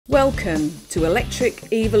Welcome to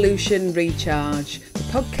Electric Evolution Recharge, the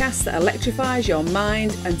podcast that electrifies your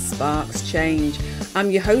mind and sparks change. I'm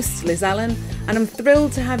your host, Liz Allan, and I'm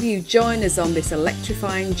thrilled to have you join us on this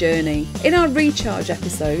electrifying journey. In our Recharge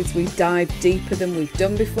episodes, we dive deeper than we've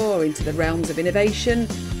done before into the realms of innovation,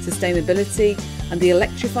 sustainability, and the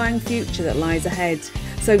electrifying future that lies ahead.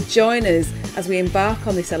 So join us as we embark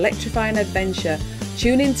on this electrifying adventure.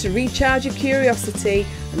 Tune in to recharge your curiosity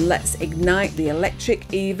and let's ignite the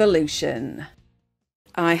electric evolution.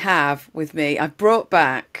 I've brought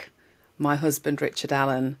back my husband, Richard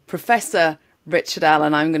Allan, Professor Richard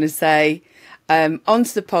Allan, I'm going to say,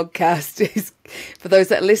 onto the podcast. For those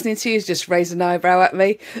that are listening to you, just raise an eyebrow at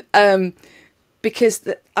me, because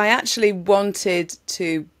I actually wanted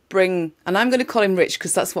to bring, and I'm going to call him Rich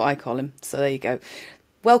because that's what I call him. So there you go.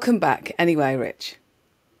 Welcome back anyway, Rich.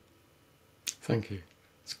 Thank you.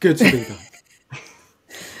 It's good to be back.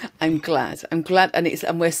 I'm glad,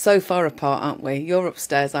 and we're so far apart, aren't we? You're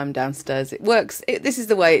upstairs, I'm downstairs. It works. This is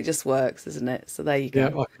the way it just works, isn't it? So there you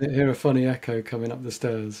go. Yeah, I can hear a funny echo coming up the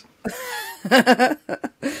stairs.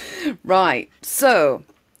 Right. So,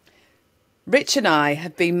 Rich and I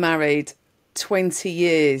have been married 20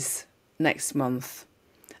 years next month.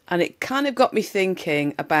 And it kind of got me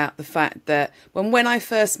thinking about the fact that when I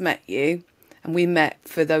first met you, and we met,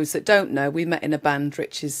 for those that don't know, we met in a band.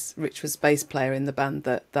 Rich was bass player in the band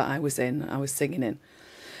that I was in, I was singing in.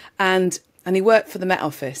 And he worked for the Met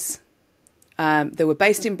Office. They were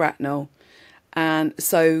based in Bracknell. And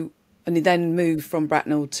he then moved from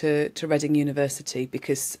Bracknell to Reading University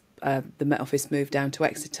because the Met Office moved down to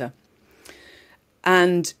Exeter.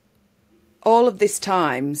 And all of this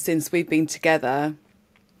time since we've been together,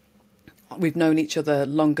 we've known each other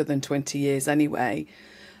longer than 20 years anyway,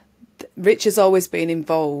 Rich has always been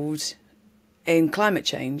involved in climate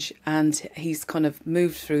change, and he's kind of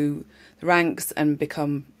moved through the ranks and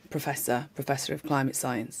become professor of climate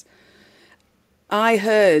science. I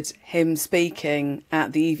heard him speaking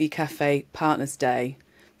at the EV Cafe Partners Day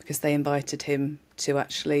because they invited him to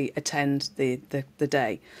actually attend the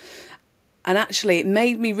day. And actually it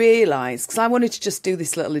made me realise, because I wanted to just do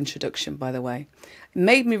this little introduction, by the way, it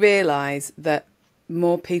made me realise that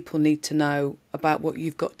more people need to know about what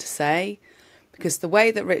you've got to say, because the way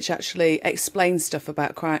that Rich actually explains stuff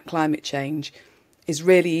about climate change is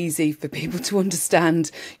really easy for people to understand.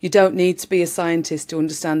 You don't need to be a scientist to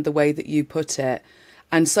understand the way that you put it.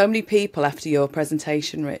 And so many people after your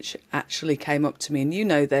presentation, Rich, actually came up to me, and you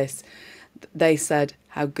know this, they said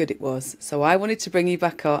how good it was. So I wanted to bring you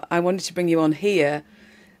back on. I wanted to bring you on here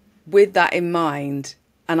with that in mind.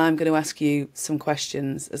 And I'm going to ask you some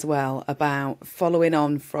questions as well about following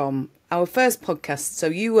on from our first podcast. So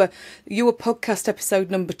you were podcast episode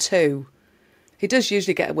number 2. He does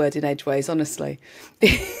usually get a word in edgeways, honestly.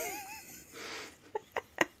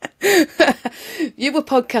 You were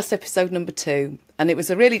podcast episode number 2, and it was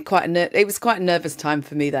quite a nervous time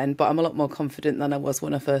for me then, but I'm a lot more confident than I was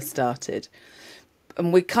when I first started.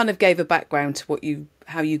 And we kind of gave a background to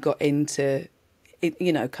how you got into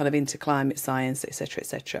kind of into climate science, etc.,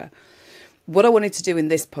 etc. What I wanted to do in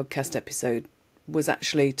this podcast episode was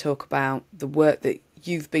actually talk about the work that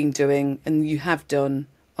you've been doing and you have done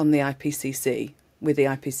on the IPCC, with the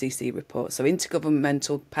IPCC report, so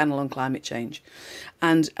Intergovernmental Panel on Climate Change,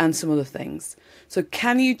 and some other things. So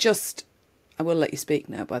can you just, I will let you speak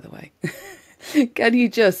now, by the way, can you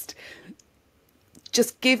just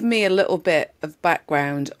give me a little bit of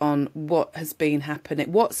background on what has been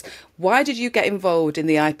happening? Why did you get involved in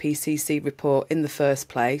the IPCC report in the first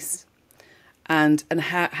place? And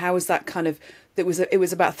how is that kind of, it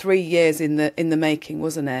was about 3 years in the making,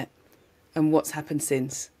 wasn't it? And what's happened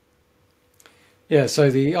since? Yeah, so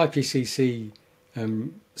the IPCC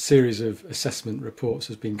series of assessment reports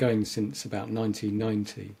has been going since about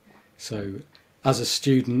 1990. So as a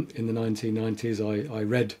student in the 1990s, I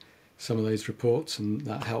read some of those reports, and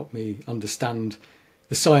that helped me understand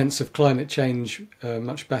the science of climate change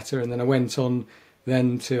much better. And then I went on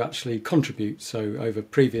then to actually contribute. So over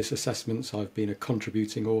previous assessments, I've been a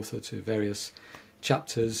contributing author to various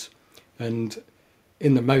chapters. And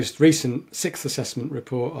in the most recent 6th assessment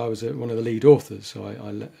report, I was one of the lead authors. So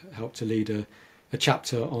I helped to lead a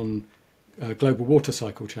chapter on global water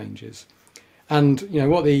cycle changes. And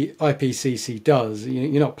what the IPCC does,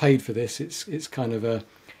 you're not paid for this. It's kind of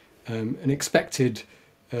an expected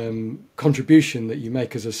contribution that you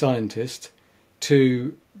make as a scientist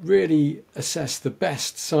to really assess the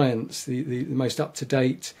best science, the most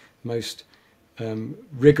up-to-date, most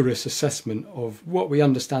rigorous assessment of what we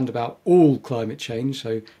understand about all climate change,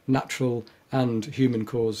 so natural and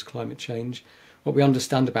human-caused climate change, what we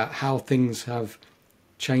understand about how things have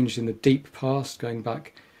changed in the deep past, going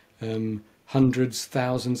back hundreds,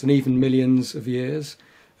 thousands, and even millions of years,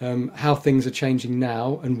 how things are changing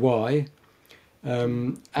now and why,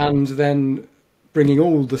 and then bringing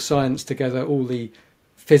all the science together, all the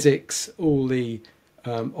physics, all the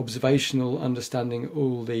observational understanding,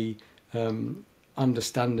 all the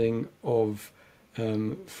understanding of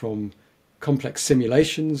from complex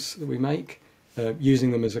simulations that we make,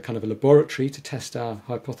 using them as a kind of a laboratory to test our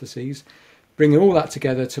hypotheses, bringing all that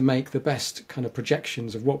together to make the best kind of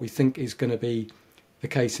projections of what we think is going to be the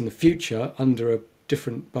case in the future under a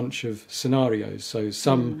different bunch of scenarios. So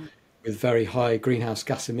some with very high greenhouse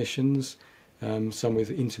gas emissions, some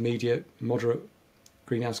with intermediate, moderate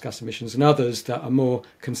greenhouse gas emissions, and others that are more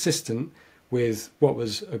consistent with what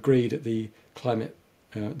was agreed at the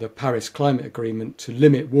Paris Climate Agreement to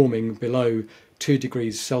limit warming below 2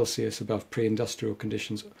 degrees Celsius above pre-industrial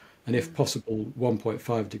conditions, and if possible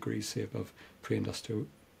 1.5 degrees C above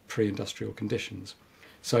pre-industrial conditions.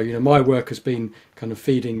 So, you know, my work has been kind of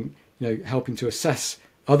feeding, you know, helping to assess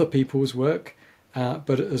other people's work,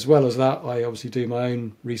 but as well as that, I obviously do my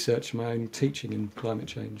own research, my own teaching in climate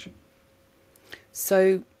change.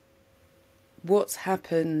 So what's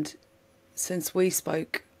happened since we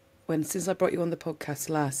spoke, since I brought you on the podcast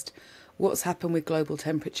last? What's happened with global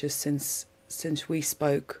temperatures since we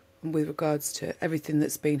spoke with regards to everything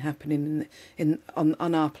that's been happening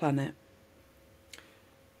on our planet?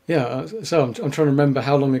 Yeah, so I'm trying to remember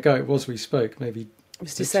how long ago it was we spoke. Maybe it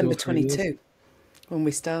was December 22 when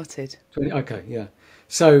we started. Okay, yeah.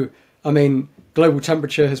 So, I mean, global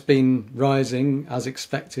temperature has been rising as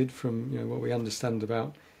expected from, you know, what we understand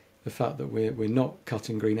about the fact that we're not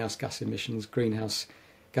cutting greenhouse gas emissions. Greenhouse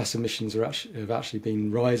gas emissions have actually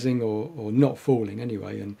been rising or not falling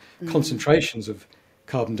anyway, and concentrations of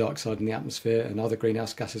carbon dioxide in the atmosphere and other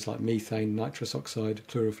greenhouse gases like methane, nitrous oxide,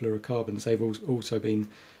 chlorofluorocarbons, they've also been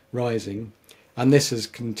rising. And this has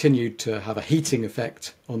continued to have a heating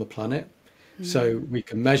effect on the planet. So we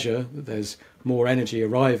can measure that there's more energy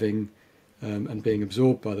arriving and being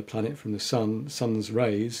absorbed by the planet from the sun's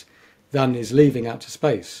rays than is leaving out to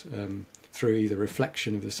space through either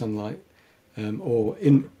reflection of the sunlight or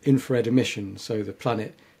infrared emission. So the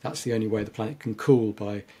planet, that's the only way the planet can cool,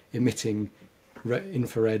 by emitting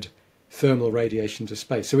infrared thermal radiation to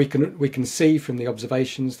space. So we can see from the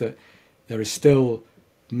observations that there is still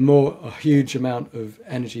a huge amount of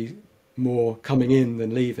energy more coming in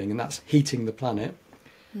than leaving, and that's heating the planet.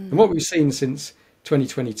 And what we've seen since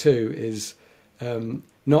 2022 is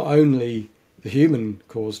not only the human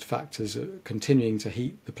caused factors are continuing to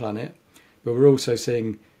heat the planet, but we're also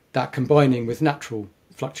seeing that combining with natural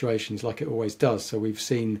fluctuations like it always does. So we've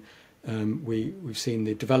seen we've seen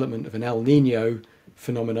the development of an El Nino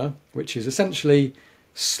phenomena, which is essentially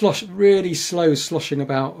really slow sloshing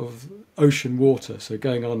about of ocean water. So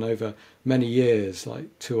going on over many years,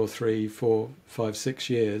 like 2 or 3, 4, 5, 6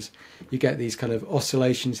 years, you get these kind of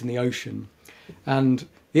oscillations in the ocean. And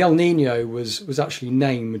the El Nino was actually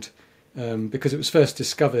named because it was first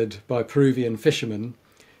discovered by Peruvian fishermen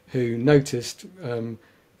who noticed that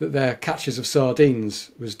their catches of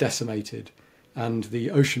sardines was decimated and the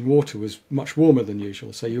ocean water was much warmer than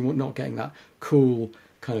usual. So you're not getting that cool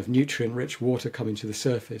kind of nutrient-rich water coming to the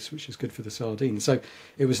surface, which is good for the sardines. So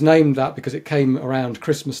it was named that because it came around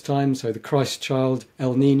Christmas time, so the Christ child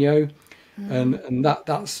El Nino, and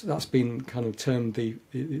that's been kind of termed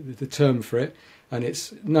the term for it, and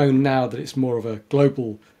it's known now that it's more of a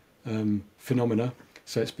global phenomena.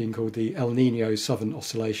 So it's been called the El Nino Southern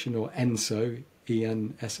Oscillation, or ENSO,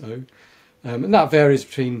 ENSO, and that varies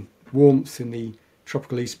between warmth in the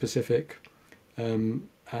tropical East Pacific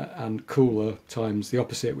and cooler times, the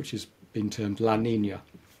opposite, which has been termed La Nina.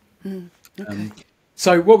 Okay.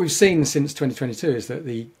 So what we've seen since 2022 is that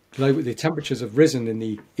the temperatures have risen in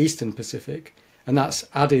the Eastern Pacific, and that's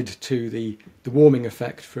added to the warming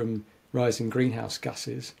effect from rising greenhouse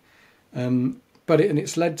gases. But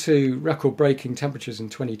it's led to record-breaking temperatures in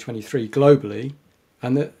 2023 globally,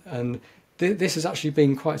 and this has actually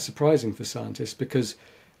been quite surprising for scientists, because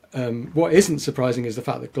what isn't surprising is the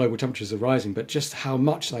fact that global temperatures are rising, but just how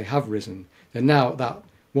much they have risen. They're now at that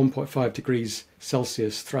 1.5 degrees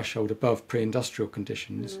Celsius threshold above pre-industrial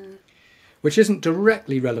conditions, which isn't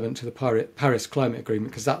directly relevant to the Paris Climate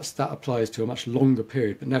Agreement, because that applies to a much longer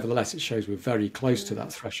period, but nevertheless it shows we're very close to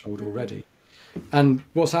that threshold already. And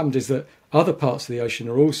what's happened is that other parts of the ocean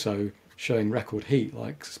are also showing record heat,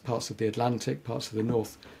 like parts of the Atlantic, parts of the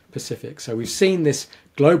North Pacific. So we've seen this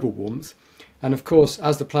global warmth. And of course,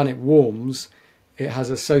 as the planet warms, it has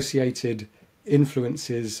associated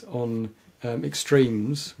influences on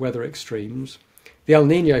extremes, weather extremes. The El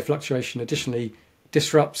Nino fluctuation additionally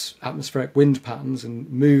disrupts atmospheric wind patterns and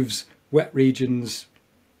moves wet regions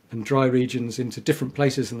and dry regions into different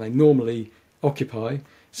places than they normally occupy.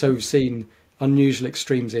 So we've seen unusual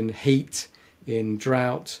extremes in heat, in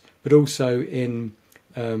drought, but also in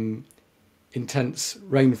intense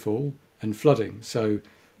rainfall and flooding. So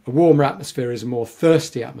a warmer atmosphere is a more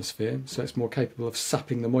thirsty atmosphere, so it's more capable of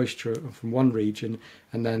sapping the moisture from one region,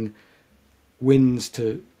 and then winds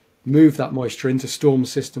to move that moisture into storm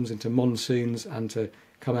systems, into monsoons, and to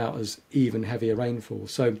come out as even heavier rainfall.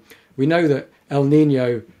 So we know that El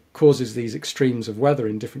Nino causes these extremes of weather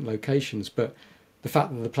in different locations, but the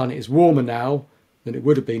fact that the planet is warmer now than it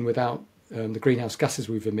would have been without the greenhouse gases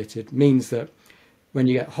we've emitted means that when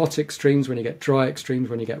you get hot extremes, when you get dry extremes,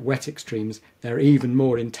 when you get wet extremes, they're even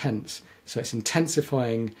more intense. So it's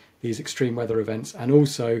intensifying these extreme weather events. And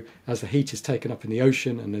also, as the heat is taken up in the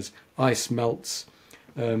ocean and as ice melts,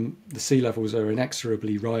 the sea levels are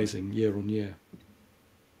inexorably rising year on year.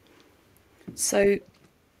 So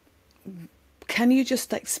can you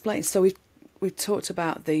just explain? So we've talked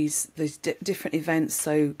about these different events.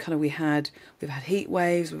 So kind of we've had heat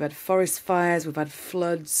waves, we've had forest fires, we've had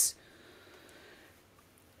floods.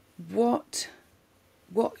 What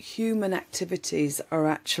human activities are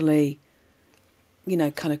actually,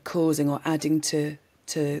 kind of causing or adding to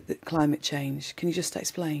the climate change? Can you just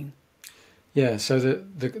explain? Yeah, so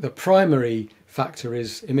the primary factor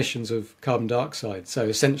is emissions of carbon dioxide. So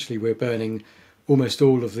essentially we're burning almost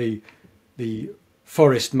all of the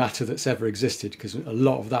forest matter that's ever existed, because a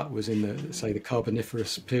lot of that was in the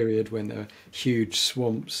Carboniferous period, when there were huge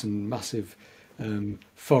swamps and massive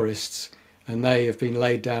forests, and they have been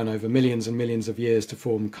laid down over millions and millions of years to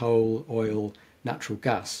form coal, oil, natural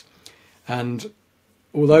gas. And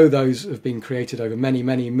although those have been created over many,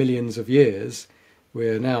 many millions of years, we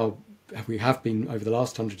have been over the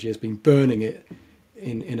last 100 years been burning it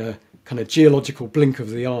in a kind of geological blink of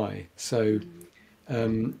the eye. So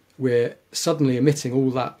we're suddenly emitting all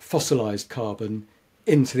that fossilized carbon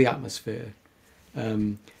into the atmosphere,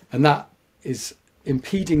 and that is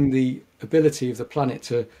impeding the ability of the planet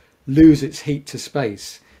to lose its heat to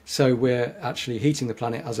space. So we're actually heating the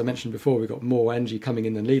planet. As I mentioned before, we've got more energy coming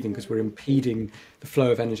in than leaving because we're impeding the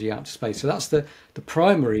flow of energy out to space. So that's the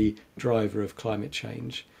primary driver of climate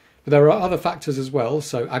change. But there are other factors as well.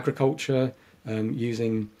 So agriculture,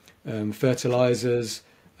 using fertilizers,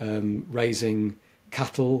 raising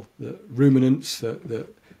cattle, ruminants that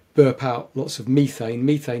burp out lots of methane.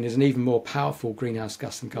 Methane is an even more powerful greenhouse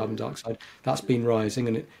gas than carbon dioxide. That's been rising,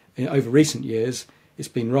 and over recent years it's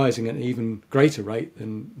been rising at an even greater rate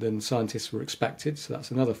than scientists were expected. So that's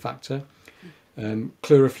another factor.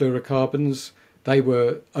 Chlorofluorocarbons, they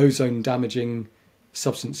were ozone damaging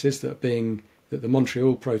substances that the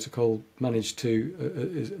Montreal Protocol managed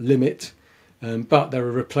to limit, but there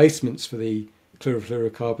are replacements for the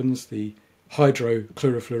chlorofluorocarbons, the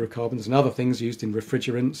hydrochlorofluorocarbons and other things used in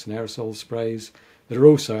refrigerants and aerosol sprays that are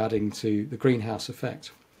also adding to the greenhouse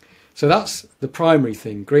effect. So that's the primary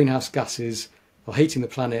thing. Greenhouse gases are heating the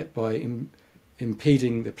planet by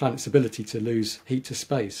impeding the planet's ability to lose heat to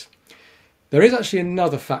space. There is actually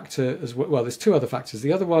another factor as well. Well, there's two other factors.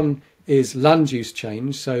 The other one is land use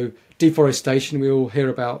change. So deforestation, we all hear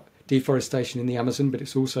about deforestation in the Amazon, but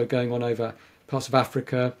it's also going on over parts of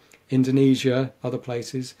Africa, Indonesia, other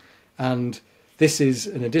places. And this is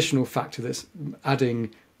an additional factor that's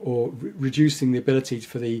adding or reducing the ability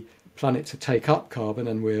for the planet to take up carbon,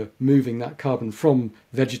 and we're moving that carbon from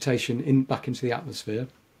vegetation back into the atmosphere.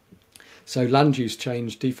 So land use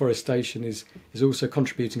change, deforestation is also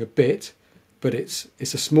contributing a bit, but it's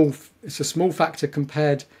a small factor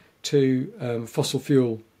compared to fossil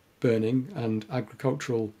fuel burning and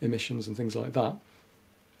agricultural emissions and things like that.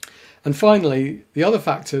 And finally, the other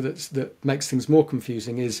factor that makes things more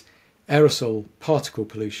confusing is aerosol particle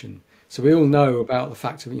pollution. So we all know about the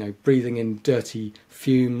fact of breathing in dirty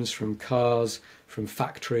fumes from cars, from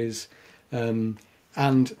factories, and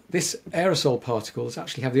this aerosol particles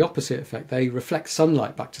actually have the opposite effect. They reflect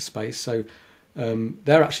sunlight back to space, so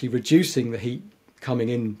they're actually reducing the heat coming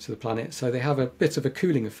into the planet, so they have a bit of a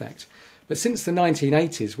cooling effect. But since the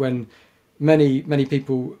 1980s, when many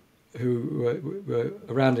people who were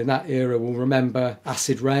around in that era will remember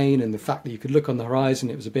acid rain and the fact that you could look on the horizon,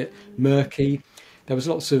 it was a bit murky. There was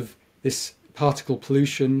lots of this particle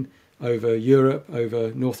pollution over Europe,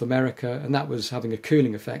 over North America, and that was having a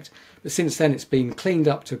cooling effect. But since then it's been cleaned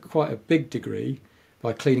up to quite a big degree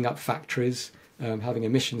by cleaning up factories, having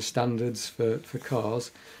emission standards for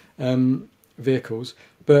cars, vehicles.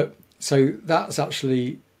 But so that's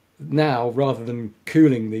actually now, rather than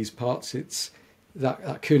cooling these parts, it's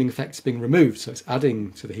that cooling effect is being removed, so it's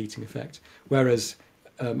adding to the heating effect. Whereas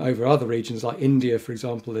over other regions like India, for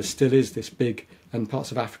example, there still is this big, and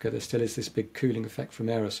parts of Africa, there still is this big cooling effect from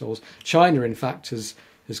aerosols. China, in fact, has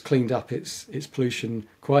cleaned up its pollution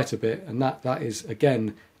quite a bit, and that is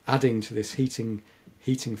again adding to this heating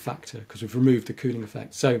factor because we've removed the cooling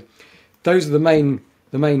effect. So those are the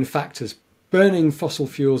main factors. Burning fossil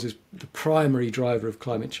fuels is the primary driver of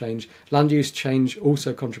climate change. Land use change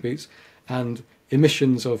also contributes, and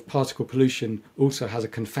emissions of particle pollution also has a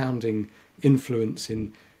confounding influence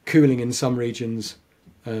in cooling in some regions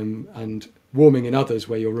and warming in others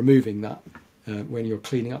where you're removing that when you're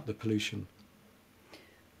cleaning up the pollution.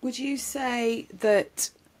 Would you say that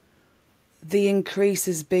the increase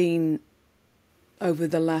has been over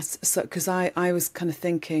the last, because I was kind of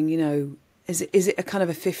thinking, you know, is it a kind of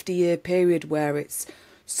a 50-year period where it's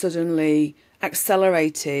suddenly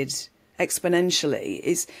accelerated exponentially?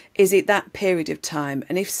 Is it that period of time?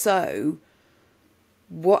 And if so,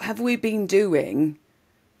 what have we been doing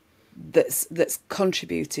that's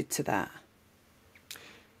contributed to that?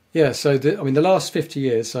 Yeah, so the last 50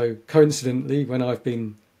 years, so coincidentally when I've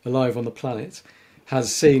been alive on the planet,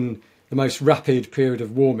 has seen the most rapid period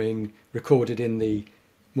of warming recorded in the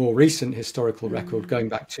more recent historical record going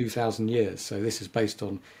back 2,000 years. So this is based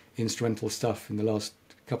on instrumental stuff in the last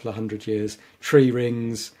couple of hundred years, tree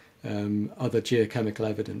rings, other geochemical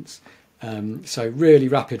evidence. So really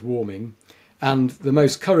rapid warming. And the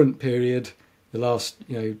most current period, the last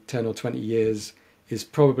 10 or 20 years, is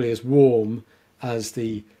probably as warm as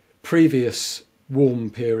the previous warm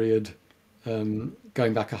period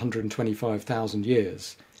going back 125,000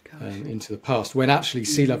 years into the past, when actually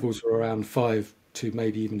sea levels were around 5 to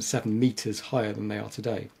maybe even 7 meters higher than they are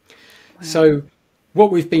today. Wow. So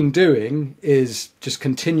what we've been doing is just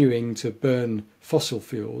continuing to burn fossil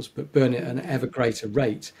fuels, but burn it at an ever greater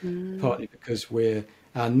rate, partly because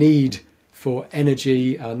our need for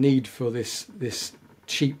energy, our need for this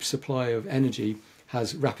cheap supply of energy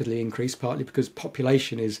has rapidly increased, partly because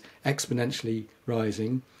population is exponentially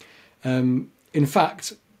rising. In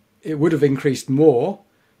fact, it would have increased more,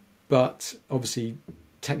 but obviously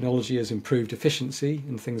technology has improved efficiency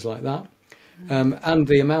and things like that. And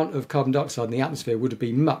the amount of carbon dioxide in the atmosphere would have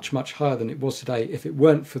been much, much higher than it was today if it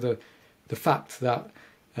weren't for the fact that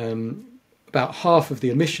about half of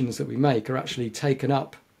the emissions that we make are actually taken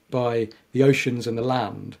up by the oceans and the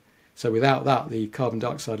land. So without that, the carbon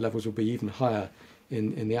dioxide levels will be even higher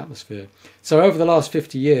in the atmosphere. So over the last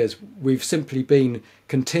 50 years, we've simply been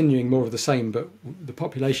continuing more of the same, but the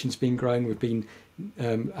population's been growing. We've been,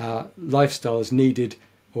 our lifestyle has needed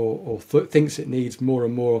or thinks it needs more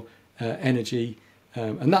and more energy,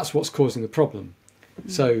 and that's what's causing the problem.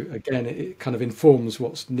 So again, it kind of informs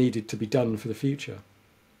what's needed to be done for the future.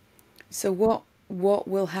 So what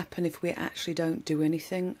will happen if we actually don't do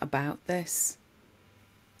anything about this?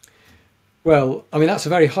 Well, I mean, that's a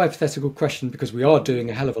very hypothetical question because we are doing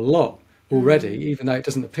a hell of a lot already, even though it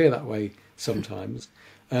doesn't appear that way sometimes.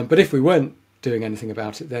 But if we weren't doing anything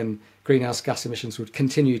about it, then greenhouse gas emissions would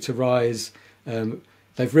continue to rise.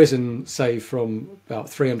 They've risen, say, from about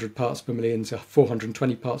 300 parts per million to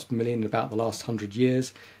 420 parts per million in about the last 100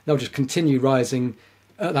 years. They'll just continue rising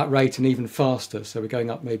at that rate and even faster. So we're going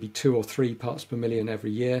up maybe 2 or 3 parts per million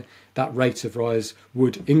every year. That rate of rise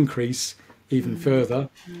would increase even further.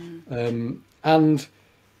 And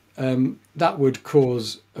that would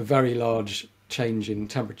cause a very large change in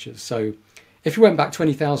temperatures. So if you went back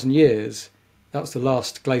 20,000 years, that was the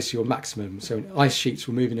last glacial maximum. So ice sheets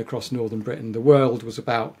were moving across northern Britain. The world was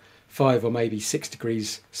about 5 or maybe 6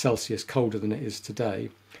 degrees Celsius colder than it is today.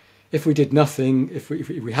 If we did nothing, if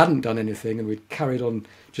we hadn't done anything and we'd carried on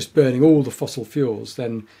just burning all the fossil fuels,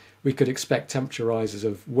 then we could expect temperature rises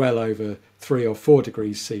of well over 3 or 4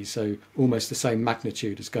 degrees C, so almost the same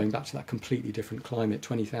magnitude as going back to that completely different climate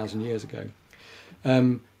 20,000 years ago.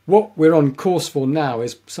 What we're on course for now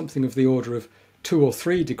is something of the order of 2 or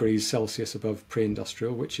 3 degrees Celsius above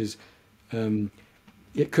pre-industrial, which is,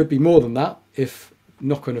 it could be more than that if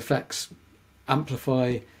knock-on effects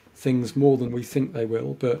amplify things more than we think they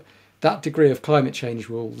will, but that degree of climate change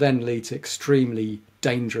will then lead to extremely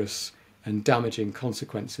dangerous and damaging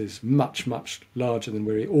consequences, much, much larger than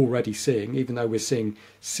we're already seeing. Even though we're seeing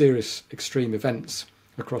serious extreme events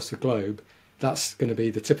across the globe, that's going to be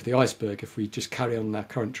the tip of the iceberg if we just carry on our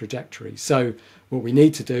current trajectory. So what we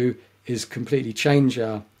need to do is completely change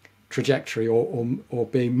our trajectory or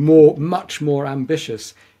be much more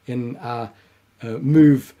ambitious in our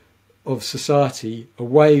move of society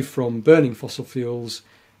away from burning fossil fuels,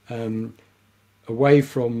 away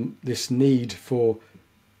from this need for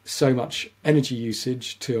so much energy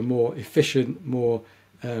usage, to a more efficient, more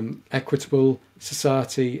equitable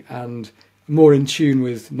society and more in tune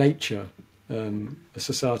with nature. a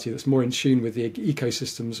society that's more in tune with the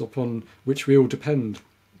ecosystems upon which we all depend.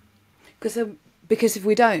 Because if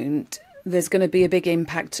we don't, there's going to be a big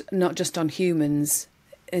impact not just on humans,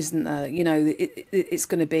 isn't there? You know, it's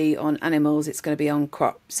going to be on animals, it's going to be on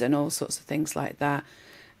crops and all sorts of things like that.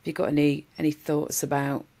 Have you got any thoughts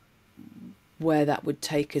about where that would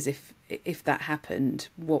take us if that happened?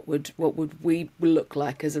 What would we look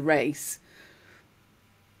like as a race?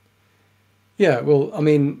 Yeah, well, I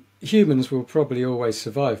mean, humans will probably always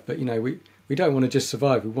survive, but, you know, we don't want to just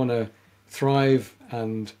survive. We want to thrive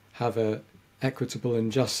and have a equitable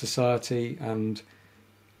and just society, and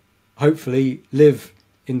hopefully live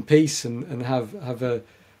in peace and have a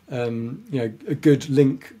you know, a good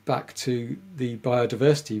link back to the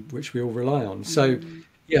biodiversity which we all rely on. So,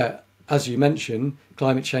 yeah, as you mentioned,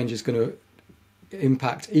 climate change is going to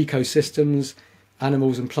impact ecosystems,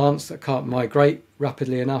 animals and plants that can't migrate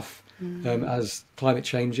rapidly enough as climate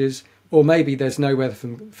changes, or maybe there's nowhere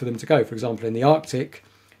for them to go. For example, in the Arctic,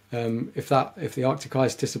 if the Arctic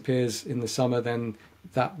ice disappears in the summer, then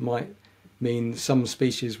that might mean some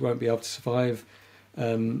species won't be able to survive.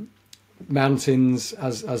 Mountains,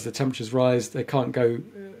 as the temperatures rise, they can't go.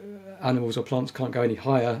 Animals or plants can't go any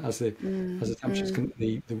higher as the temperatures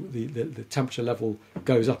the temperature level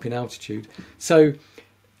goes up in altitude. So,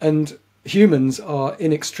 and humans are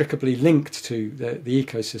inextricably linked to the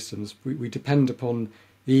ecosystems. We depend upon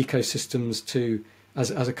the ecosystems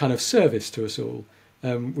as a kind of service to us all.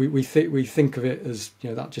 We think of it as, you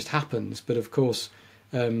know, that just happens, but of course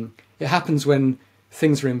it happens when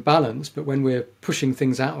things are in balance. But when we're pushing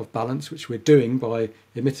things out of balance, which we're doing by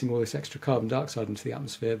emitting all this extra carbon dioxide into the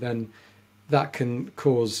atmosphere, then that can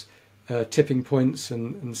cause tipping points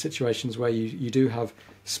and situations where you do have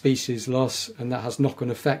species loss, and that has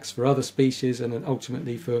knock-on effects for other species and then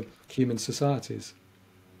ultimately for human societies.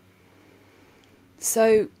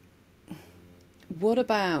 So what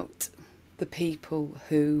about the people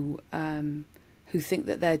who think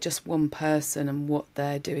that they're just one person and what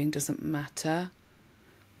they're doing doesn't matter?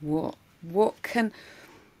 What can,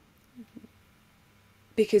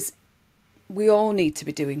 because we all need to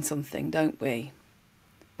be doing something, don't we?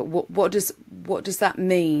 But what does that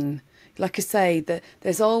mean? Like I say, that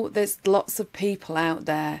there's lots of people out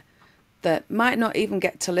there that might not even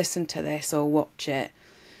get to listen to this or watch it,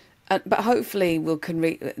 but hopefully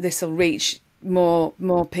this will reach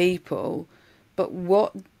more people. But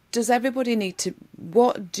what do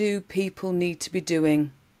people need to be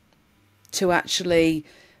doing to actually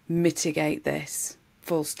mitigate this?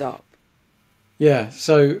 Full stop. Yeah.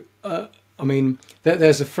 So I mean,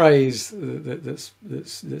 there's a phrase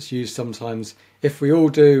that's used sometimes. If we all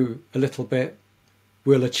do a little bit,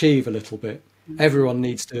 we'll achieve a little bit. Everyone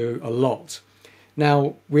needs to do a lot.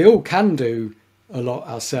 Now, we all can do a lot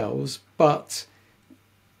ourselves, but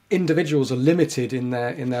individuals are limited in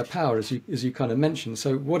their power, as you kind of mentioned.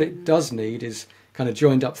 So what it does need is kind of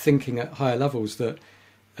joined up thinking at higher levels, that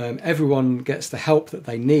everyone gets the help that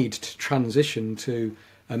they need to transition to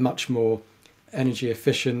a much more energy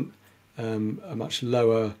efficient, a much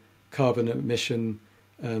lower carbon emission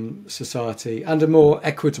society, and a more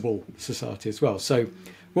equitable society as well. So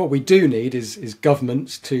what we do need is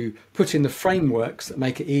governments to put in the frameworks that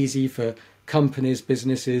make it easy for companies,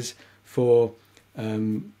 businesses, for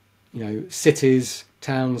cities,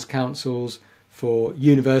 towns, councils, for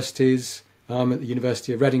universities. I'm at the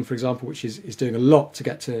University of Reading, for example, which is doing a lot to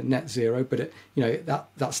get to net zero, but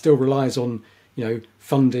that still relies on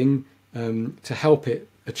funding to help it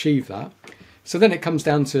achieve that. So then it comes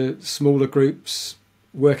down to smaller groups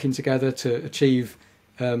working together to achieve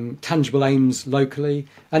tangible aims locally,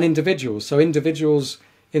 and individuals. So individuals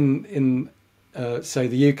in say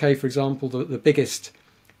the UK, for example, the biggest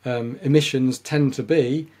emissions tend to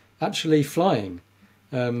be actually flying,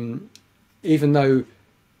 even though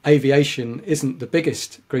aviation isn't the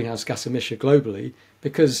biggest greenhouse gas emission globally,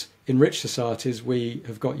 because in rich societies we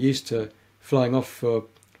have got used to flying off for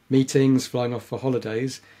meetings, flying off for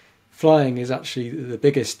holidays. Flying is actually the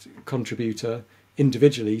biggest contributor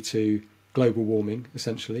individually to global warming,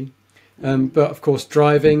 essentially. But of course,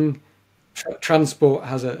 driving, transport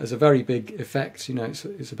has a very big effect.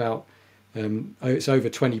 It's about it's over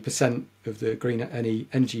 20% of the any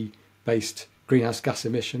energy-based greenhouse gas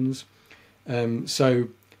emissions. So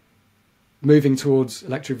moving towards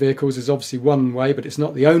electric vehicles is obviously one way, but it's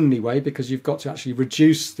not the only way, because you've got to actually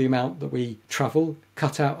reduce the amount that we travel,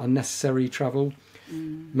 cut out unnecessary travel,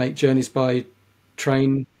 make journeys by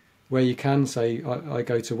train where you can. Say I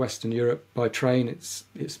go to Western Europe by train. It's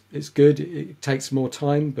good. It takes more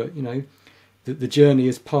time, but the journey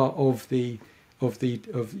is part of the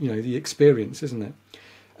experience, isn't it?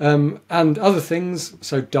 And other things,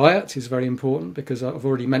 so diet is very important, because I've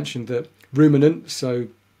already mentioned that ruminants, so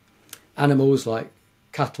animals like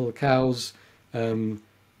cattle, cows,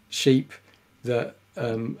 sheep that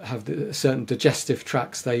have certain digestive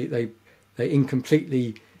tracts, they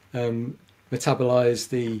incompletely metabolize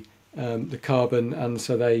the carbon, and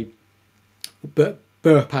so they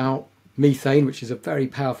burp out methane, which is a very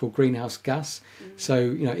powerful greenhouse gas. So,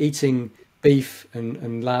 you know, eating beef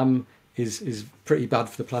and lamb is pretty bad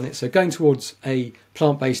for the planet. So going towards a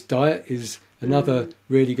plant-based diet is another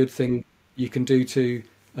really good thing you can do to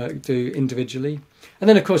do individually. And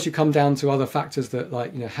then, of course, you come down to other factors that,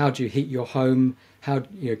 like, you know, how do you heat your home? How,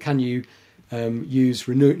 you know, can you use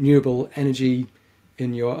renewable energy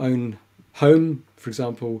in your own home? For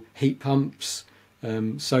example, heat pumps,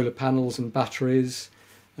 solar panels and batteries.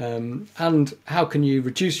 And how can you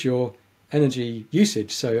reduce your energy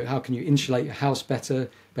usage? So how can you insulate your house better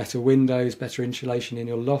windows, better insulation in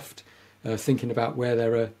your loft, thinking about where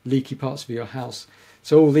there are leaky parts of your house.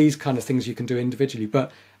 So all these kind of things you can do individually.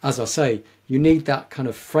 But as I say, you need that kind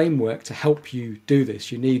of framework to help you do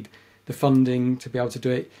this. You need the funding to be able to do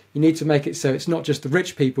it. You need to make it so it's not just the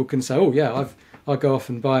rich people can say, oh yeah, I'll go off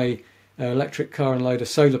and buy an electric car and a load of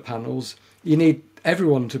solar panels. You need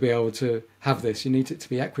everyone to be able to have this. You need it to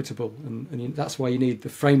be equitable, and that's why you need the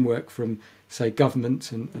framework from, say,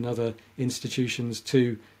 government and other institutions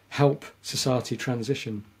to help society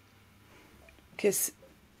transition. Because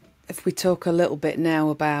if we talk a little bit now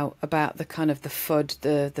about the kind of the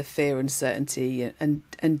FUD, the fear, uncertainty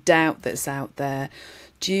and doubt that's out there,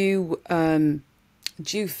 do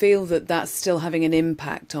you feel that that's still having an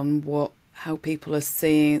impact on how people are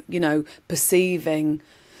seeing, you know, perceiving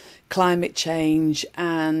climate change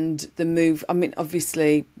and the move? I mean,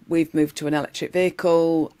 obviously we've moved to an electric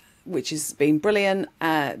vehicle, which has been brilliant,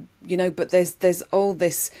 you know, but there's all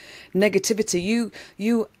this negativity.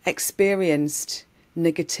 You experienced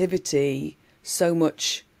negativity so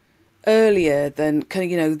much earlier than kind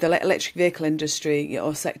of, you know, the electric vehicle industry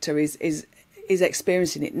or sector is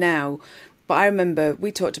experiencing it now. But I remember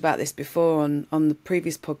we talked about this before on the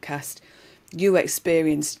previous podcast. You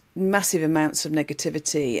experienced massive amounts of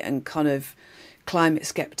negativity and kind of climate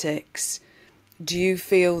skeptics. Do you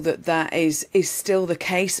feel that is still the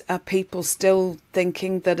case? Are people still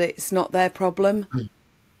thinking that it's not their problem?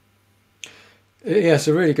 Yeah, it's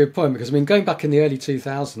a really good point, because I mean, going back in the early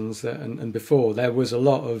 2000s and before, there was a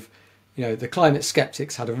lot of, you know, the climate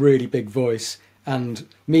skeptics had a really big voice, and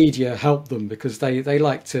media helped them because they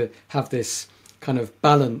like to have this kind of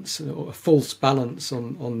balance, or a false balance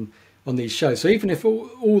on these shows. So even if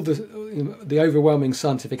all the overwhelming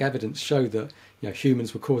scientific evidence showed that, you know,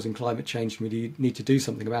 humans were causing climate change and we need to do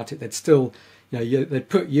something about it, they'd still, you know, they'd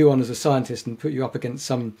put you on as a scientist and put you up against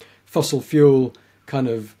some fossil fuel kind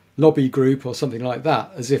of lobby group or something like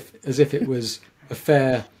that, as if it was a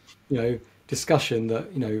fair, you know, discussion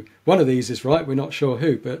that, you know, one of these is right, we're not sure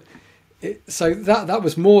who. But so that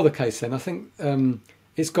was more the case then. I think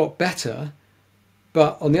it's got better,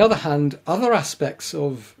 but on the other hand, other aspects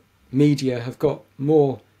of media have got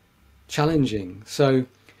more challenging. So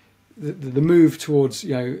the move towards,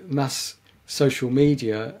 you know, mass social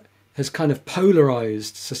media has kind of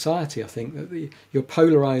polarized society. I think that you're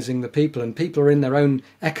polarizing the people, and people are in their own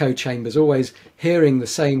echo chambers, always hearing the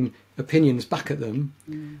same opinions back at them.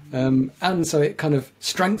 And so it kind of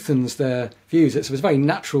strengthens their views. It's a very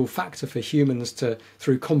natural factor for humans to,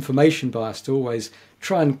 through confirmation bias, to always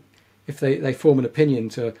try and, if they form an opinion,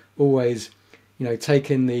 to always, you know, take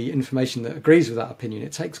in the information that agrees with that opinion.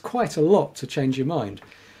 It takes quite a lot to change your mind.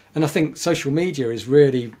 And I think social media is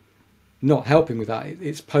really not helping with that.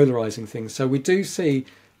 It's polarizing things. So we do see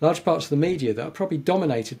large parts of the media that are probably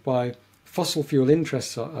dominated by fossil fuel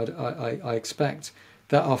interests, I expect,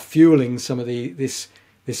 that are fueling some of this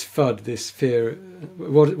FUD, this fear.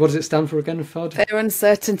 What does it stand for again, FUD? Fear,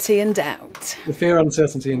 uncertainty and doubt. The fear,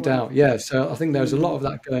 uncertainty and doubt, yeah. So I think there's a lot of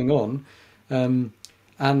that going on.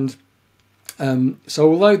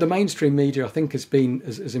 So although the mainstream media, I think,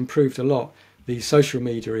 has improved a lot, the social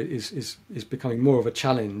media is becoming more of a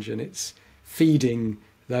challenge, and it's feeding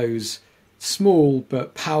those small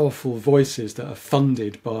but powerful voices that are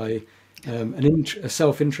funded by a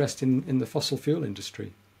self-interest in the fossil fuel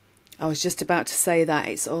industry. I was just about to say that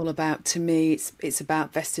it's all about, to me, it's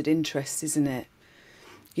about vested interests, isn't it?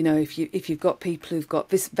 You know, if you've got people who've got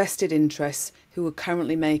this vested interests who are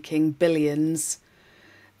currently making billions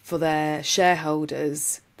for their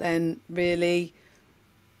shareholders, then really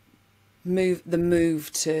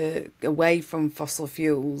move to away from fossil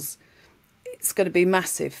fuels, it's going to be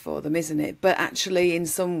massive for them, isn't it? But actually, in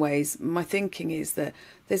some ways, my thinking is that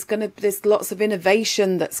there's lots of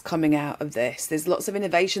innovation that's coming out of this. There's lots of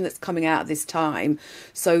innovation that's coming out of this time.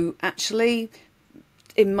 So actually,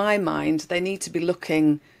 in my mind, they need to be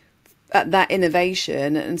looking at that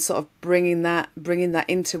innovation and sort of bringing that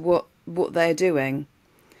into what they're doing.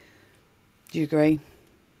 Do you agree?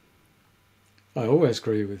 I always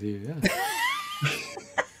agree with you, yeah.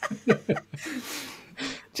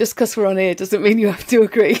 Just because we're on here doesn't mean you have to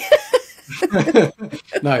agree.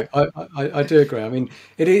 No, I do agree. I mean,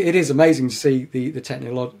 it is amazing to see the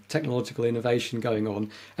technological innovation going on,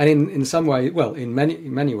 and in some way, well, in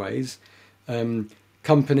many ways,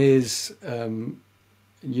 companies,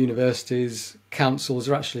 universities, councils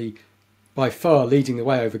are actually by far leading the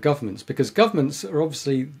way over governments, because governments are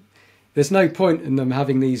obviously, there's no point in them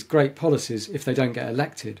having these great policies if they don't get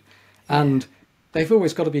elected, and they've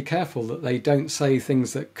always got to be careful that they don't say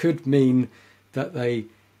things that could mean that they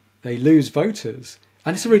lose voters.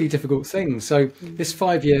 And it's a really difficult thing. So this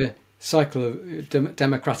 5-year cycle of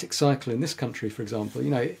democratic cycle in this country, for example,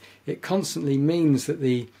 it constantly means that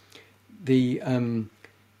the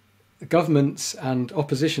governments and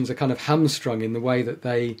oppositions are kind of hamstrung in the way that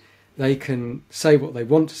they can say what they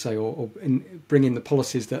want to say or bring in the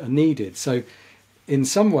policies that are needed. So in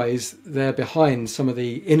some ways, they're behind some of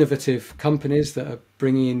the innovative companies that are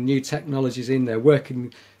bringing in new technologies in. They're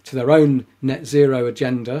working to their own net zero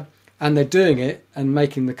agenda, and they're doing it and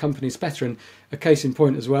making the companies better. And a case in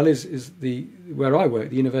point as well is where I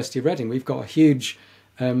work, the University of Reading. We've got a huge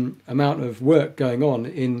amount of work going on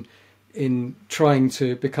in trying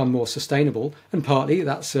to become more sustainable, and partly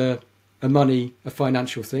that's a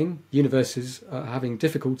financial thing. Universities are having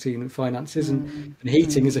difficulty in finances, and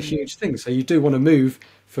heating is a huge thing. So you do want to move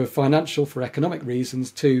for economic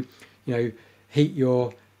reasons to, heat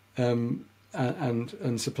your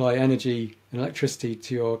and supply energy and electricity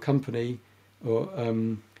to your company or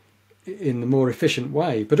in the more efficient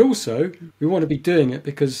way. But also we want to be doing it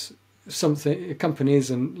because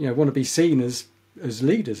companies and want to be seen as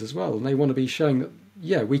leaders as well, and they want to be showing that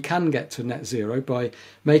we can get to net zero by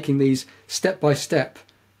making these step-by-step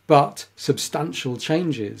but substantial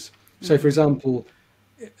changes. So, for example,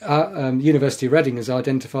 University of Reading has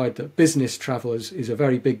identified that business travel is a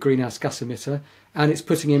very big greenhouse gas emitter, and it's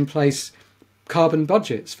putting in place carbon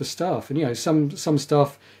budgets for staff. And some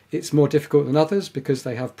staff, it's more difficult than others because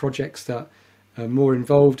they have projects that are more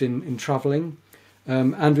involved in travelling.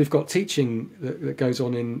 And we've got teaching that goes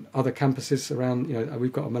on in other campuses around.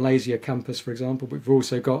 We've got a Malaysia campus, for example, but we've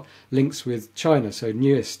also got links with China, so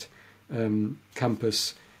newest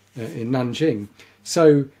campus in Nanjing.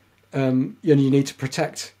 So you need to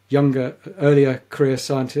protect younger, earlier career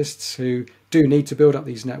scientists who do need to build up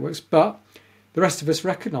these networks. But the rest of us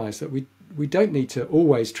recognise that we don't need to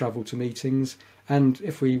always travel to meetings. And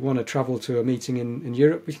if we want to travel to a meeting in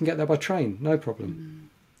Europe, we can get there by train, no problem.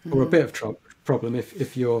 Or a bit of problem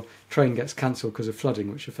if your train gets cancelled because of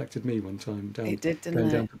flooding, which affected me one time down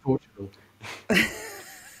to Portugal.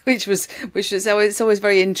 which was it's always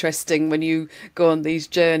very interesting when you go on these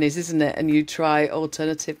journeys, isn't it? And you try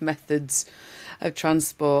alternative methods of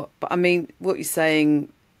transport. But I mean, what you're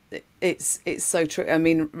saying, it's so true. I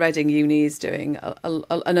mean, Reading Uni is doing, and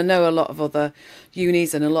I know a lot of other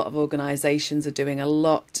unis and a lot of organisations are doing a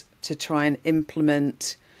lot to try and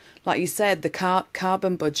implement, like you said, the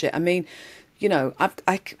carbon budget. I mean,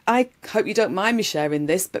 I hope you don't mind me sharing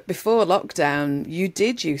this, but before lockdown, you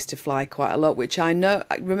did used to fly quite a lot, which I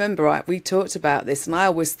remember we talked about this, and I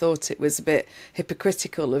always thought it was a bit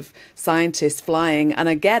hypocritical of scientists flying, and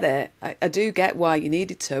I get it. I do get why you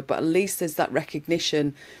needed to, but at least there's that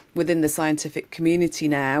recognition within the scientific community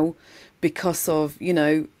now because of,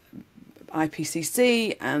 IPCC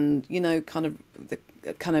and,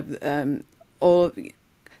 or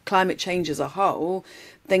climate change as a whole.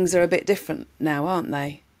 Things are a bit different now, aren't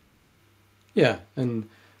they? Yeah, and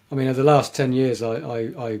I mean, over the last 10 years,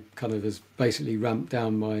 I kind of has basically ramped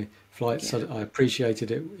down my flights. I appreciated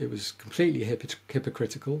it. It was completely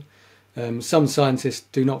hypocritical. Some scientists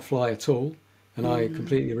do not fly at all, and I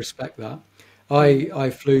completely respect that. I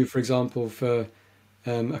flew, for example, for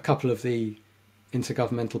a couple of the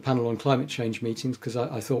Intergovernmental Panel on Climate Change meetings because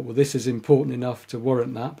I thought, well, this is important enough to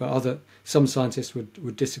warrant that, but some scientists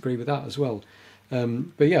would disagree with that as well.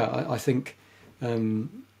 But yeah, I think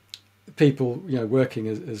people, working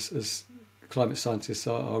as climate scientists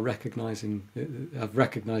have recognised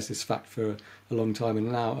this fact for a long time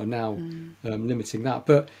and are now limiting that.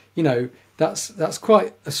 But that's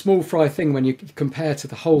quite a small fry thing when you compare to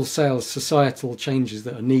the wholesale societal changes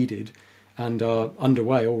that are needed and are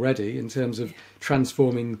underway already in terms of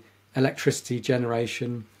transforming electricity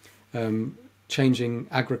generation, changing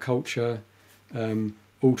agriculture,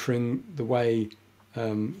 altering the way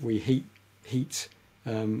we heat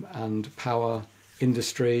and power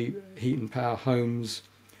industry, heat and power homes,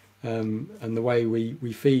 and the way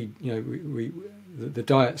we feed, the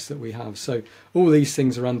diets that we have. So all these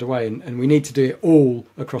things are underway, and we need to do it all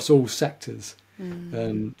across all sectors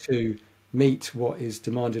to meet what is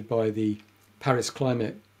demanded by the Paris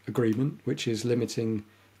Climate Agreement, which is limiting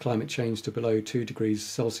climate change to below 2 degrees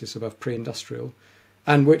Celsius above pre-industrial,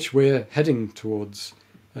 and which we're heading towards.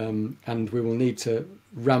 And we will need to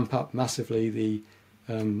ramp up massively the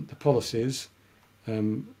policies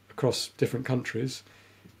across different countries.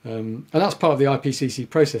 And that's part of the IPCC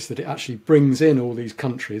process, that it actually brings in all these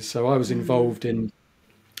countries. So I was involved in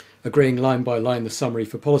agreeing line by line the summary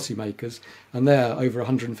for policymakers, and there over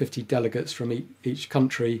 150 delegates from each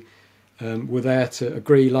country were there to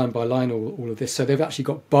agree line by line all of this. So they've actually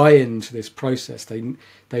got buy-in to this process.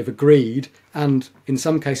 They've agreed, and in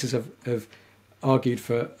some cases have argued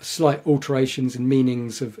for slight alterations in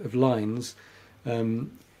meanings of lines,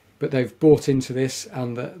 but they've bought into this,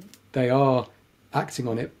 and that they are acting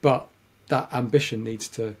on it, but that ambition needs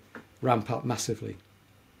to ramp up massively.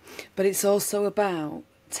 But it's also about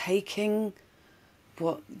taking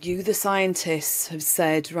what you, the scientists, have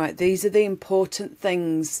said, right, these are the important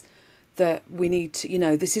things that we need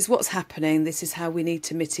to, this is what's happening, this is how we need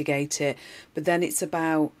to mitigate it. But then it's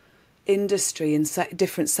about industry and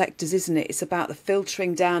different sectors, isn't it? It's about the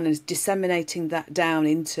filtering down and disseminating that down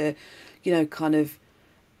into,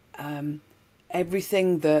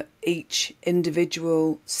 everything that each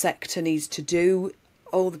individual sector needs to do.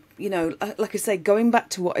 Like I say, going back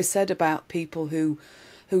to what I said about people who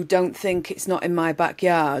don't think it's not in my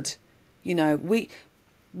backyard,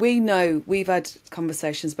 we know, we've had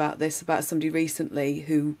conversations about this, about somebody recently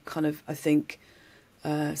who I think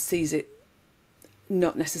sees it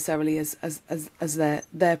not necessarily as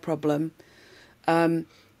their problem, but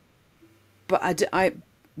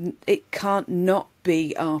it can't not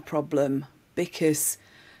be our problem, because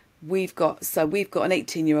we've got an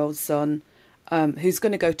 18-year-old son who's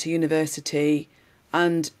going to go to university,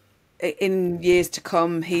 and in years to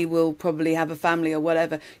come he will probably have a family or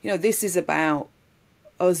whatever. This is about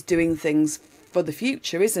us doing things for the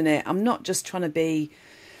future, isn't it? I'm not just trying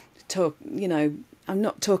to I'm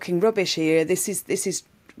not talking rubbish here. This is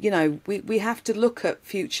we have to look at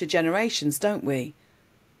future generations, don't we?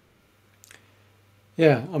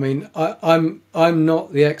 Yeah, I mean, I'm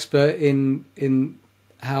not the expert in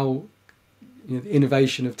how the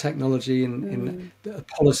innovation of technology and in the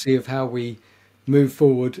policy of how we move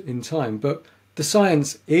forward in time, but the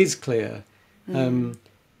science is clear.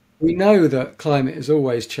 We know that climate has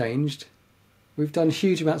always changed. We've done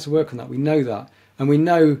huge amounts of work on that. We know that, and we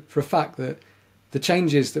know for a fact that the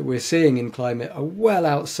changes that we're seeing in climate are well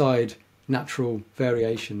outside natural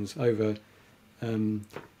variations over.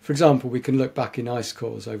 For example, we can look back in ice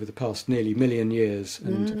cores over the past nearly million years,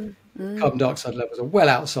 and carbon dioxide levels are well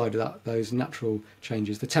outside of those natural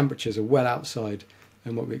changes. The temperatures are well outside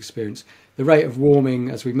what we experience. The rate of warming,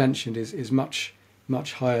 as we mentioned, is much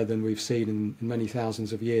higher than we've seen in many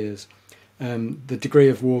thousands of years. The degree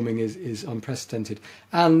of warming is unprecedented.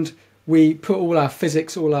 And we put all our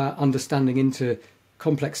physics, all our understanding into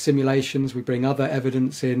complex simulations. We bring other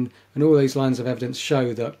evidence in, and all these lines of evidence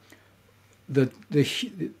show that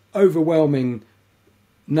the overwhelming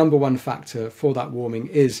number one factor for that warming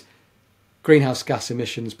is greenhouse gas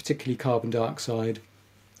emissions, particularly carbon dioxide.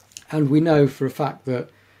 And we know for a fact that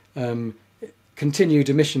continued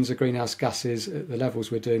emissions of greenhouse gases at the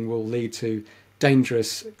levels we're doing will lead to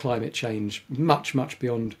dangerous climate change, much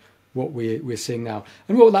beyond what we're seeing now.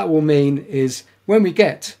 And what that will mean is when we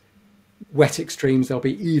get wet extremes, they'll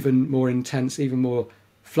be even more intense, even more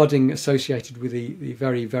flooding associated with the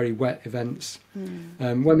very, very wet events.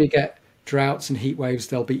 When we get droughts and heat waves,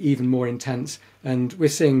 they'll be even more intense. And we're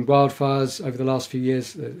seeing wildfires over the last few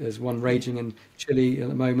years. There's one raging in Chile at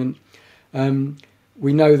the moment.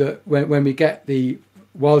 We know that when we get the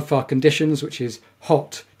wildfire conditions, which is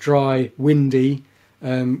hot, dry, windy,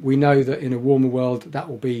 we know that in a warmer world that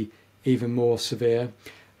will be even more severe.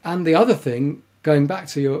 And the other thing, going back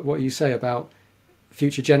to what you say about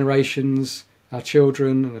future generations, our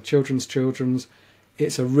children and our children's children's,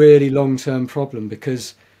 it's a really long-term problem,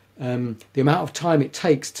 because the amount of time it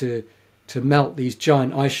takes to melt these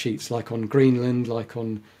giant ice sheets, like on Greenland, like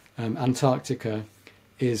on Antarctica,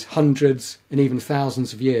 is hundreds and even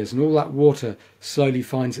thousands of years. And all that water slowly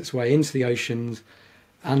finds its way into the oceans.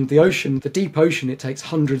 And the ocean, the deep ocean, it takes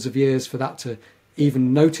hundreds of years for that to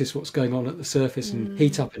even notice what's going on at the surface and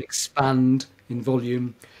heat up and expand in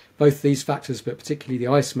volume. Both these factors, but particularly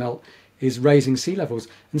the ice melt, is raising sea levels,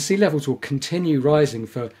 and sea levels will continue rising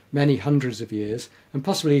for many hundreds of years and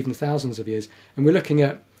possibly even thousands of years. And we're looking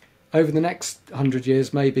at, over the next 100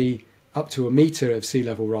 years, maybe up to a metre of sea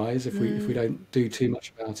level rise if we don't do too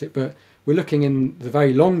much about it. But we're looking in the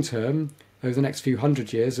very long term, over the next few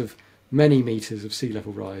hundred years, of many metres of sea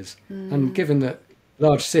level rise. And given that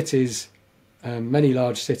large cities, many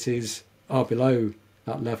large cities are below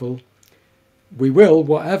that level, we will,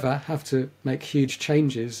 whatever, have to make huge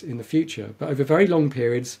changes in the future. But over very long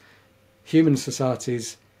periods, human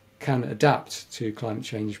societies can adapt to climate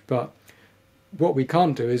change. But what we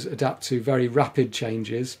can't do is adapt to very rapid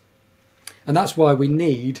changes. And that's why we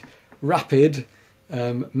need rapid,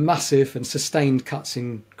 massive and sustained cuts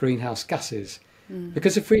in greenhouse gases.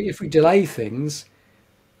 Because if we delay things,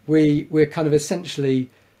 we're kind of essentially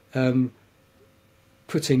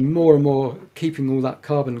putting more and more, keeping all that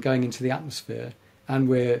carbon going into the atmosphere, and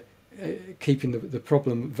we're keeping the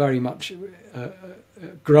problem very much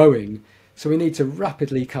growing. So we need to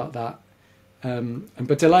rapidly cut that. And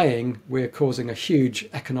by delaying, we're causing a huge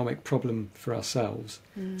economic problem for ourselves.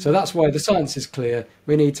 So that's why the science is clear.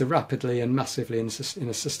 We need to rapidly and massively, in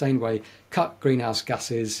a sustained way, cut greenhouse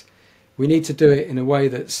gases. We need to do it in a way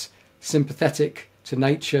that's sympathetic to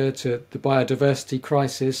nature, to the biodiversity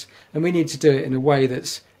crisis, and we need to do it in a way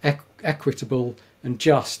that's equitable and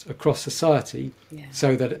just across society,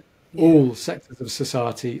 so that all sectors of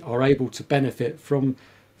society are able to benefit from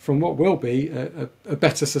what will be a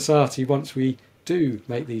better society once we do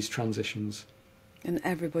make these transitions. And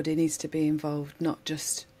everybody needs to be involved, not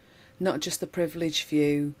just the privileged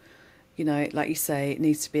few. You know, like you say, it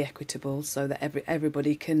needs to be equitable so that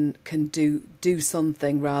everybody can do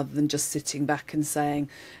something, rather than just sitting back and saying,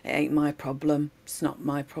 it ain't my problem, it's not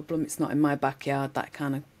my problem, it's not in my backyard, that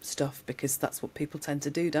kind of stuff, because that's what people tend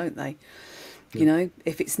to do, don't they? Yeah. You know,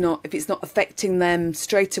 if it's not affecting them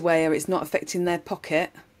straight away, or it's not affecting their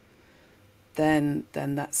pocket, then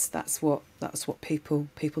that's what people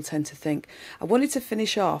tend to think. I wanted to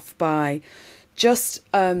finish off by just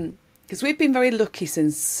because we've been very lucky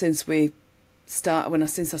since I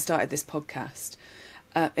started this podcast,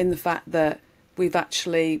 in the fact that we've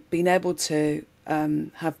actually been able to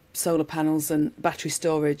have solar panels and battery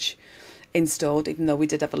storage installed, even though we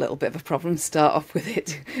did have a little bit of a problem to start off with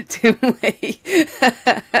it, didn't we?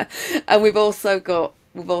 And we've also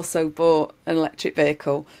bought an electric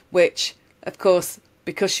vehicle, which, of course,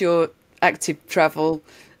 because you're active travel,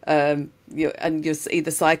 you either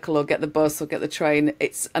cycle or get the bus or get the train.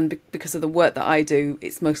 Because of the work that I do,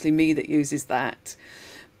 it's mostly me that uses that.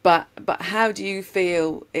 But how do you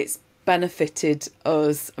feel it's benefited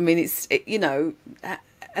us? I mean,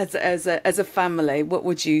 as a family, what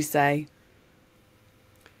would you say?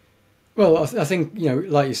 Well, I think,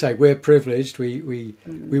 like you say, we're privileged. We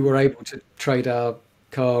were able to trade our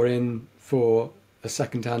car in for a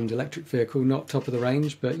second-hand electric vehicle, not top of the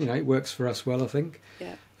range, but it works for us well, I think.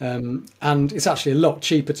 Yeah. And it's actually a lot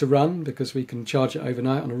cheaper to run because we can charge it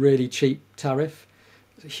overnight on a really cheap tariff.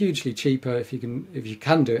 It's hugely cheaper if you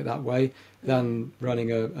can do it that way than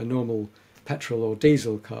running a normal petrol or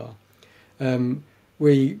diesel car.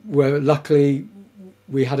 We were luckily,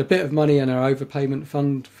 we had a bit of money in our overpayment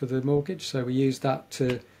fund for the mortgage, so we used that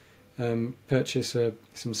to purchase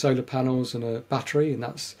some solar panels and a battery, and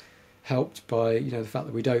that's helped by the fact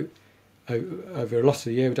that we don't, over a lot of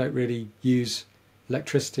the year, we don't really use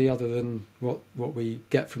electricity other than what we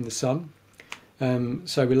get from the sun.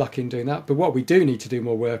 So we're lucky in doing that. But what we do need to do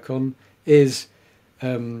more work on is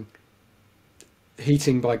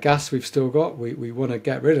heating by gas. We've still got. We want to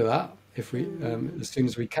get rid of that if we as soon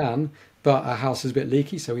as we can. But our house is a bit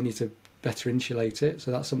leaky, so we need to better insulate it.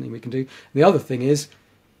 So that's something we can do. And the other thing is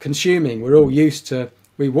consuming. We're all used to.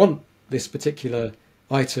 We want this particular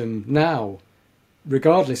item now,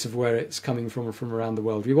 regardless of where it's coming from around the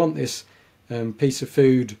world. We want this piece of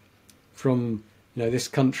food from this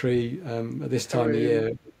country at this time of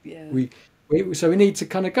year. Yeah. So we need to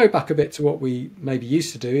kind of go back a bit to what we maybe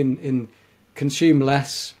used to do in consume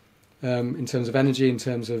less in terms of energy, in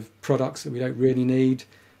terms of products that we don't really need,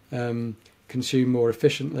 consume more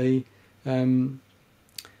efficiently.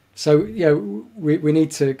 So we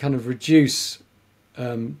need to kind of reduce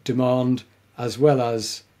demand as well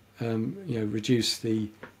as reduce the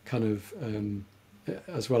kind of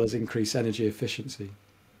as well as increase energy efficiency.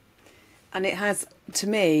 And it has, to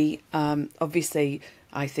me, obviously,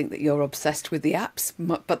 I think that you're obsessed with the apps,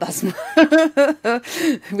 but that's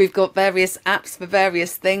we've got various apps for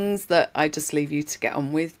various things that I just leave you to get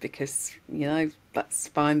on with because that's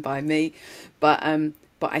fine by me. But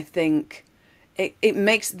I think it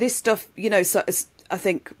makes this stuff, so I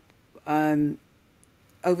think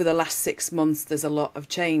over the last 6 months, there's a lot of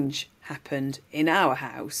change happened in our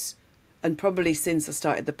house, and probably since I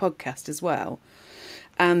started the podcast as well.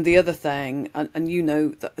 And the other thing, and you know,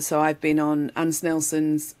 that, so I've been on Anne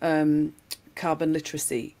Snelson's carbon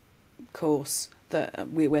literacy course that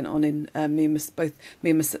we went on in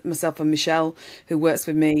myself and Michelle, who works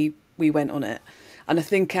with me, we went on it. And I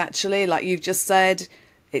think actually, like you've just said,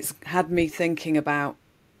 it's had me thinking about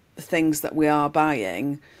the things that we are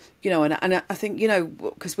buying, you know, and I think, you know,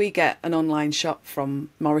 because we get an online shop from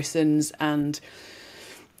Morrison's, and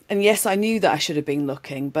yes, I knew that I should have been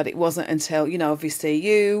looking, but it wasn't until, you know, obviously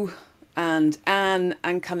you and Anne,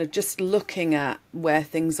 and kind of just looking at where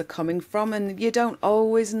things are coming from, and you don't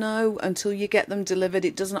always know until you get them delivered.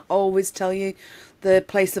 It doesn't always tell you the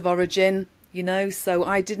place of origin, you know, so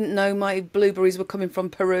I didn't know my blueberries were coming from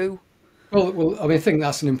Peru. Well, I mean, I think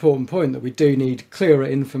that's an important point, that we do need clearer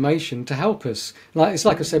information to help us. Like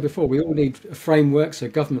I said before, we all need a framework so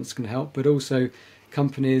governments can help, but also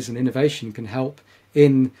companies and innovation can help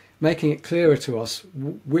in making it clearer to us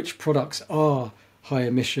which products are high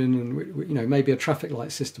emission, and, you know, maybe a traffic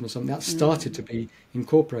light system or something that's started to be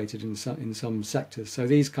incorporated in some sectors. So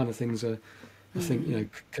these kind of things are, I think, you know,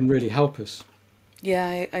 can really help us. Yeah,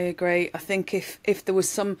 I agree. I think if there was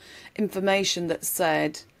some information that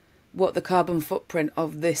said what the carbon footprint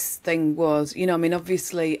of this thing was, you know, I mean,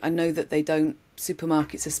 obviously I know that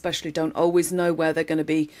supermarkets especially don't always know where they're going to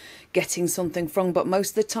be getting something from, but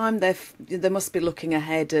most of the time they must be looking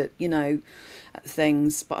ahead at, you know, at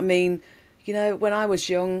things. But I mean, you know, when I was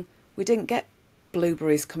young, we didn't get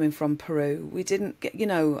blueberries coming from Peru. We didn't get, you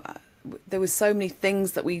know, there was so many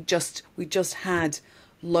things that we just had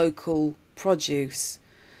local produce.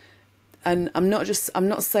 And I'm not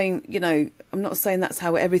saying, you know, I'm not saying that's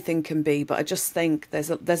how everything can be, but I just think there's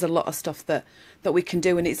a lot of stuff that we can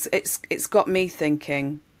do, and it's got me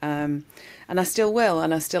thinking, and I still will,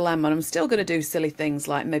 and I still am, and I'm still going to do silly things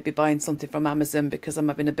like maybe buying something from Amazon because I'm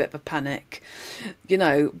having a bit of a panic, you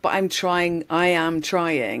know. But I am trying.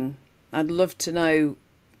 I'd love to know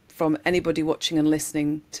from anybody watching and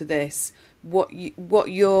listening to this what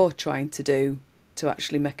you're trying to do to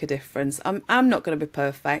actually make a difference. I'm not going to be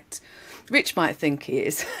perfect. Rich might think he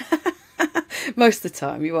is. Most of the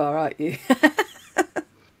time you are, aren't you?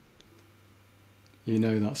 You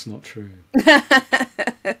know that's not true.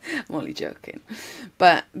 I'm only joking.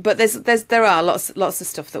 But there are lots of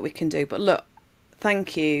stuff that we can do. But look,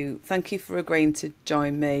 thank you for agreeing to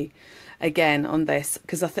join me again on this,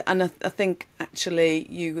 because I think actually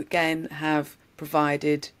you again have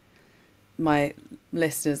provided my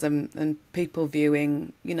listeners and people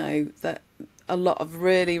viewing, you know, that a lot of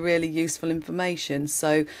really, really useful information.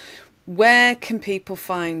 So where can people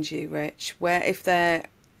find you, Rich? Where, if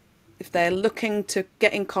they're looking to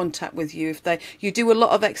get in contact with you, you do a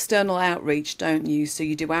lot of external outreach, don't you? So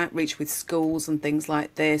you do outreach with schools and things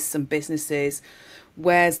like this and businesses.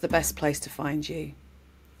 Where's the best place to find you?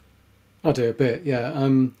 I do a bit, yeah.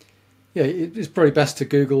 It's probably best to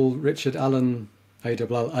Google Richard Allan,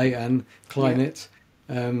 Allan, climate.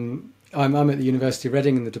 Yeah. I'm at the University of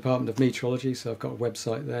Reading in the Department of Meteorology, so I've got a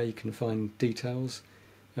website there. You can find details.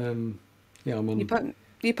 I'm on.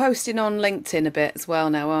 You're posting on LinkedIn a bit as well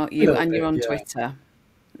now, aren't you? And you're on Twitter.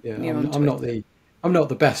 Yeah, I'm not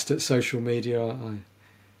the best at social media.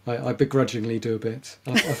 I begrudgingly do a bit.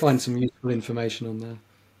 I find some useful information on there.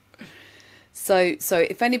 So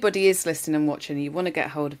if anybody is listening and watching and you want to get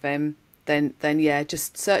hold of him, then yeah,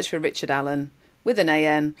 just search for Richard Allan with an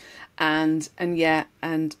AN, and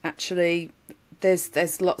actually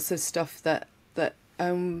there's lots of stuff that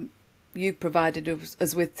you provided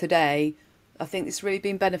us with today. I think it's really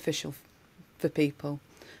been beneficial for people.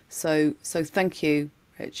 So thank you,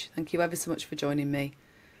 Rich. Thank you ever so much for joining me.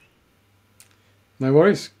 No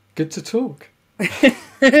worries. Good to talk.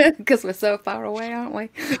 Because we're so far away, aren't we?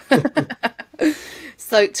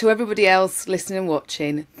 So to everybody else listening and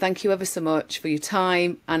watching, thank you ever so much for your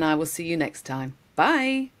time, and I will see you next time.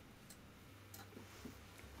 Bye.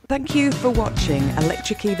 Thank you for watching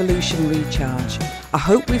Electric Evolution Recharge. I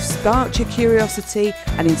hope we've sparked your curiosity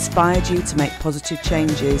and inspired you to make positive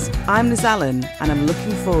changes. I'm Liz Allan, and I'm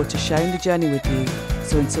looking forward to sharing the journey with you.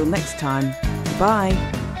 So until next time,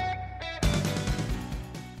 bye.